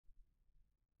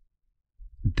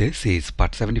This is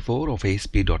part 74 of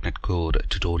ASP .NET Core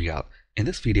tutorial. In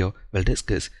this video, we'll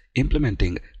discuss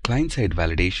implementing client-side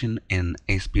validation in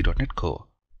ASP .NET Core.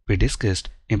 We discussed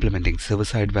implementing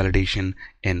server-side validation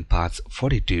in parts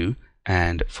 42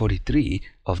 and 43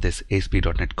 of this ASP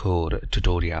 .NET Core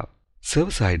tutorial.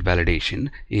 Server-side validation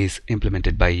is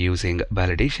implemented by using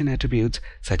validation attributes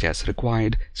such as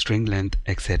required, string length,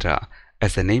 etc.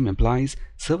 As the name implies,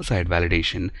 server-side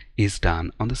validation is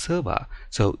done on the server,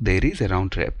 so there is a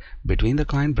round trip between the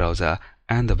client browser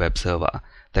and the web server.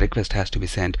 The request has to be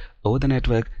sent over the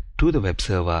network to the web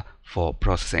server for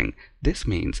processing. This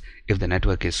means if the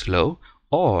network is slow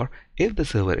or if the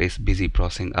server is busy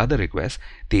processing other requests,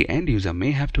 the end user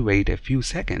may have to wait a few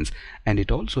seconds, and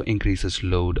it also increases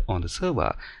load on the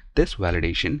server. This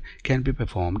validation can be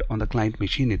performed on the client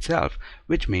machine itself,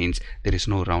 which means there is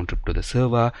no round trip to the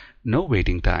server, no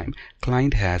waiting time,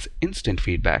 client has instant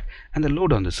feedback, and the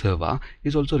load on the server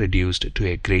is also reduced to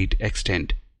a great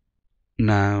extent.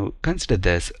 Now consider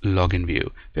this login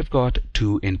view. We've got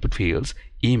two input fields,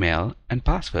 email and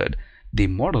password. The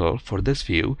model for this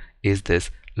view is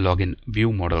this login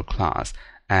view model class,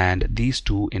 and these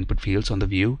two input fields on the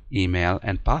view, email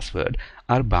and password,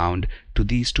 are bound to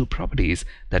these two properties,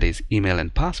 that is email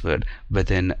and password,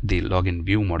 within the login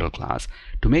view model class.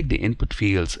 To make the input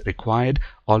fields required,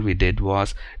 all we did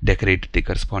was decorate the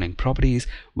corresponding properties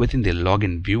within the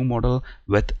login view model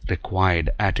with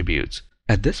required attributes.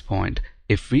 At this point,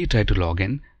 if we try to log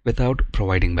in without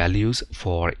providing values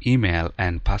for email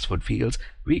and password fields,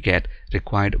 we get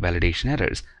required validation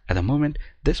errors. At the moment,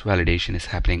 this validation is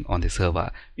happening on the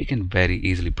server. We can very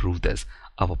easily prove this.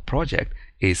 Our project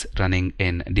is running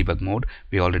in debug mode.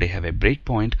 We already have a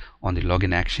breakpoint on the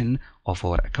login action of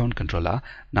our account controller.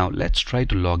 Now let's try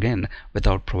to log in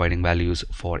without providing values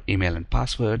for email and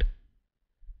password.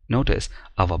 Notice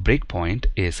our breakpoint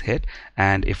is hit,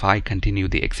 and if I continue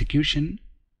the execution,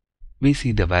 we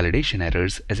see the validation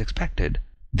errors as expected.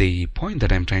 The point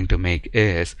that I'm trying to make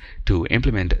is, to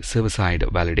implement server-side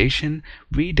validation,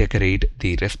 we decorate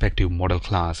the respective model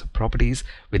class properties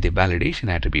with the validation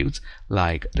attributes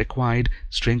like required,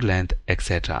 string length,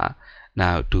 etc.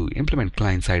 Now, to implement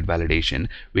client-side validation,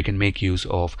 we can make use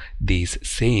of these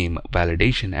same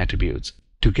validation attributes.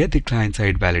 To get the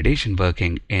client-side validation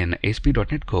working in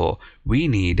ASP.NET Core, we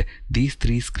need these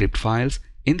three script files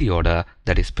in the order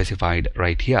that is specified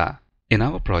right here. In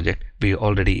our project, we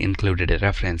already included a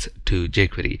reference to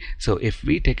jQuery. So if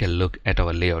we take a look at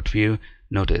our layout view,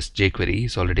 notice jQuery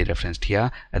is already referenced here.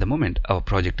 At the moment, our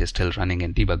project is still running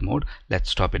in debug mode. Let's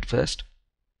stop it first.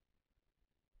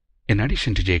 In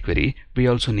addition to jQuery, we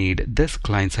also need this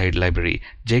client-side library,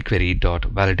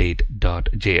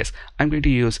 jquery.validate.js. I'm going to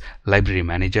use Library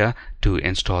Manager to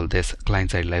install this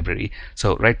client-side library.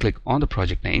 So right-click on the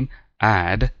project name,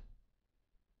 add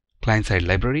client-side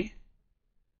library.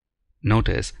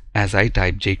 Notice as I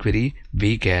type jQuery,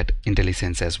 we get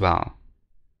IntelliSense as well.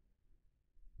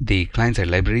 The client-side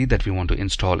library that we want to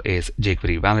install is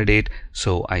jquery.validate,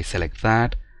 so I select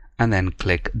that and then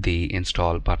click the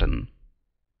install button.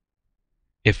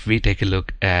 If we take a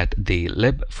look at the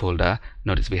lib folder,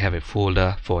 notice we have a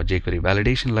folder for jQuery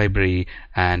validation library,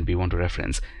 and we want to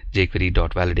reference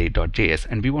jquery.validate.js,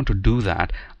 and we want to do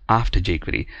that after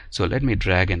jQuery. So let me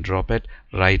drag and drop it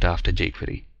right after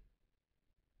jQuery.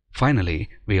 Finally,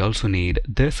 we also need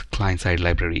this client-side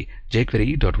library,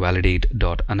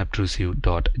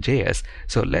 jquery.validate.unobtrusive.js.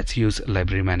 So let's use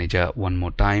Library Manager one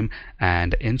more time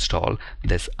and install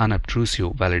this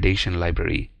unobtrusive validation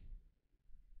library.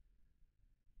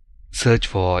 Search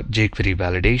for jQuery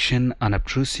validation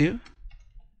unobtrusive.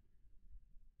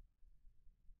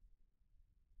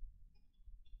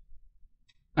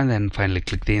 And then finally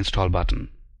click the install button.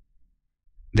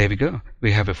 There we go.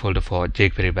 We have a folder for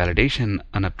jQuery validation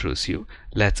unobtrusive.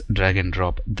 Let's drag and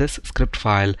drop this script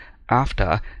file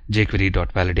after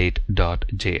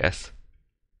jquery.validate.js.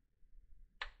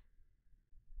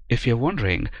 If you're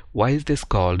wondering why is this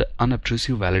called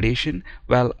unobtrusive validation,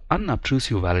 well,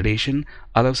 unobtrusive validation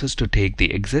allows us to take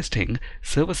the existing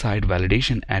server-side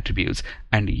validation attributes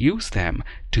and use them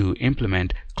to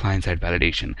implement client-side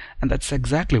validation. And that's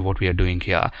exactly what we are doing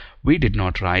here. We did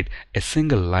not write a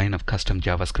single line of custom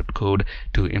JavaScript code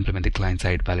to implement the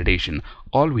client-side validation.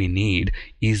 All we need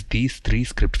is these three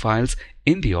script files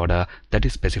in the order that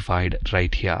is specified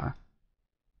right here.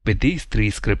 With these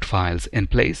three script files in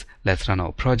place, let's run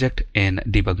our project in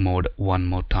debug mode one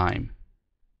more time.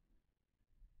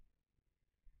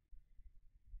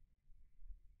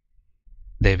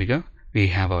 There we go. We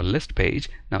have our list page.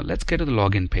 Now let's get to the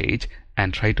login page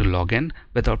and try to log in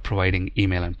without providing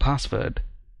email and password.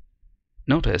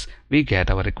 Notice we get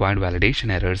our required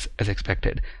validation errors as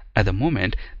expected. At the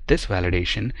moment, this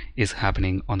validation is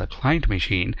happening on the client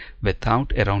machine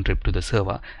without a round trip to the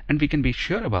server, and we can be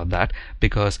sure about that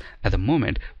because at the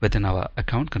moment within our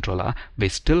account controller we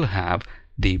still have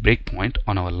the breakpoint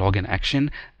on our login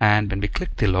action, and when we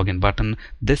click the login button,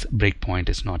 this breakpoint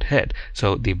is not hit,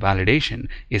 so the validation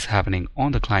is happening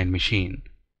on the client machine.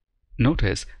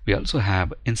 Notice we also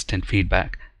have instant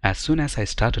feedback. As soon as I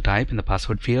start to type in the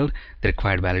password field, the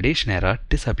required validation error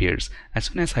disappears. As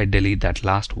soon as I delete that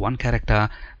last one character,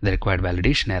 the required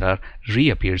validation error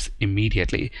reappears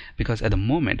immediately, because at the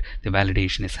moment the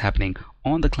validation is happening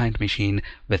on the client machine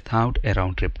without a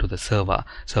round trip to the server.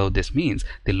 So this means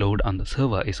the load on the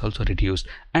server is also reduced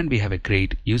and we have a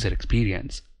great user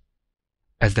experience.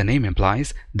 As the name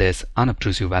implies, this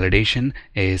unobtrusive validation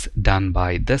is done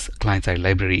by this client-side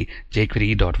library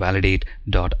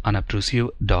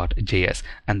jquery.validate.unobtrusive.js,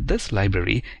 and this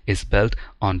library is built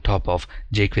on top of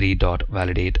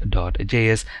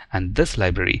jquery.validate.js, and this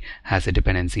library has a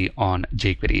dependency on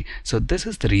jQuery. So this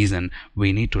is the reason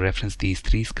we need to reference these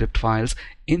three script files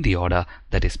in the order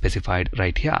that is specified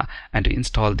right here. And to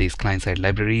install these client-side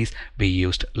libraries, we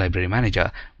used Library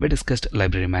Manager. We discussed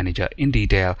Library Manager in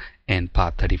detail in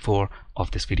part 34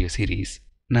 of this video series.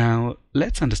 Now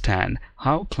let's understand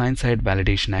how client-side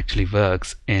validation actually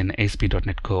works in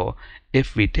ASP.NET Core.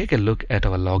 If we take a look at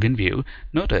our login view,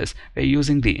 notice we're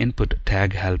using the input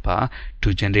tag helper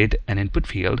to generate an input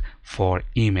field for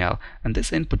email, and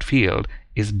this input field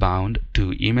is bound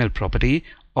to email property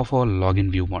of our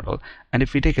login view model. And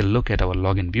if we take a look at our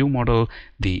login view model,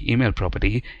 the email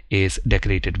property is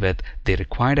decorated with the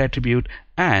required attribute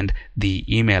and the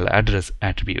email address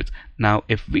attributes. Now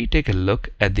if we take a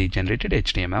look at the generated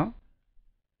HTML,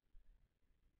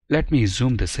 let me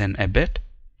zoom this in a bit.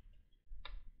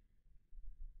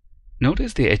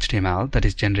 Notice the HTML that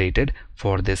is generated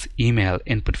for this email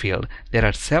input field. There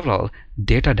are several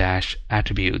data dash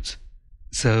attributes.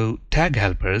 So tag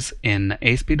helpers in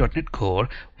ASP.NET Core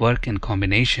work in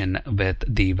combination with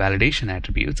the validation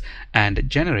attributes and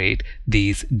generate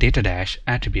these data dash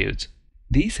attributes.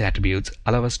 These attributes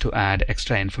allow us to add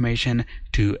extra information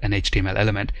to an HTML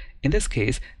element. In this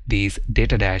case, these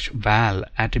data-val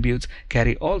attributes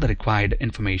carry all the required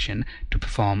information to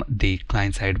perform the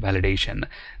client-side validation.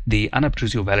 The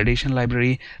unobtrusive validation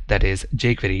library, that is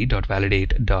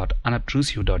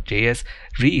jquery.validate.unobtrusive.js,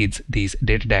 reads these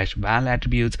data-val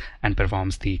attributes and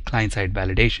performs the client-side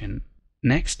validation.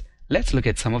 Next, let's look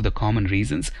at some of the common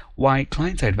reasons why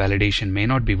client-side validation may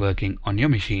not be working on your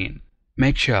machine.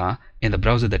 Make sure in the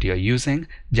browser that you are using,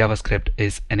 JavaScript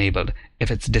is enabled. If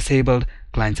it's disabled,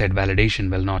 client-side validation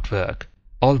will not work.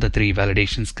 All the three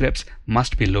validation scripts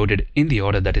must be loaded in the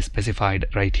order that is specified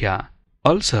right here.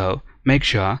 Also, make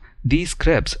sure these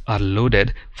scripts are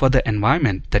loaded for the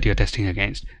environment that you're testing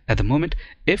against. At the moment,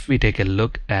 if we take a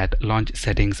look at launch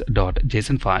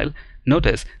settings.json file,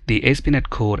 notice the ASP NET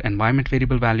Core environment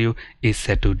variable value is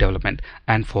set to development,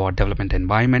 and for development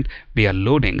environment we are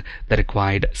loading the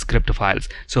required script files.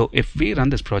 So if we run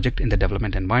this project in the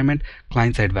development environment,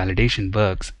 client-side validation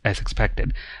works as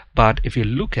expected. But if you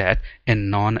look at a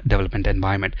non-development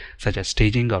environment such as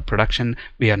staging or production,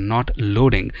 we are not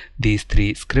loading these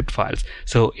three script files.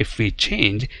 So if we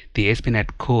change the ASP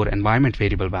NET Core environment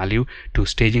variable value to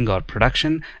staging or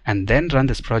production and then run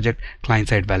this project,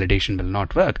 client-side validation will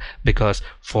not work, because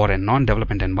for a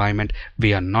non-development environment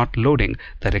we are not loading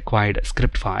the required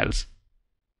script files.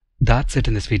 That's it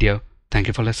in this video. Thank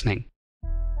you for listening.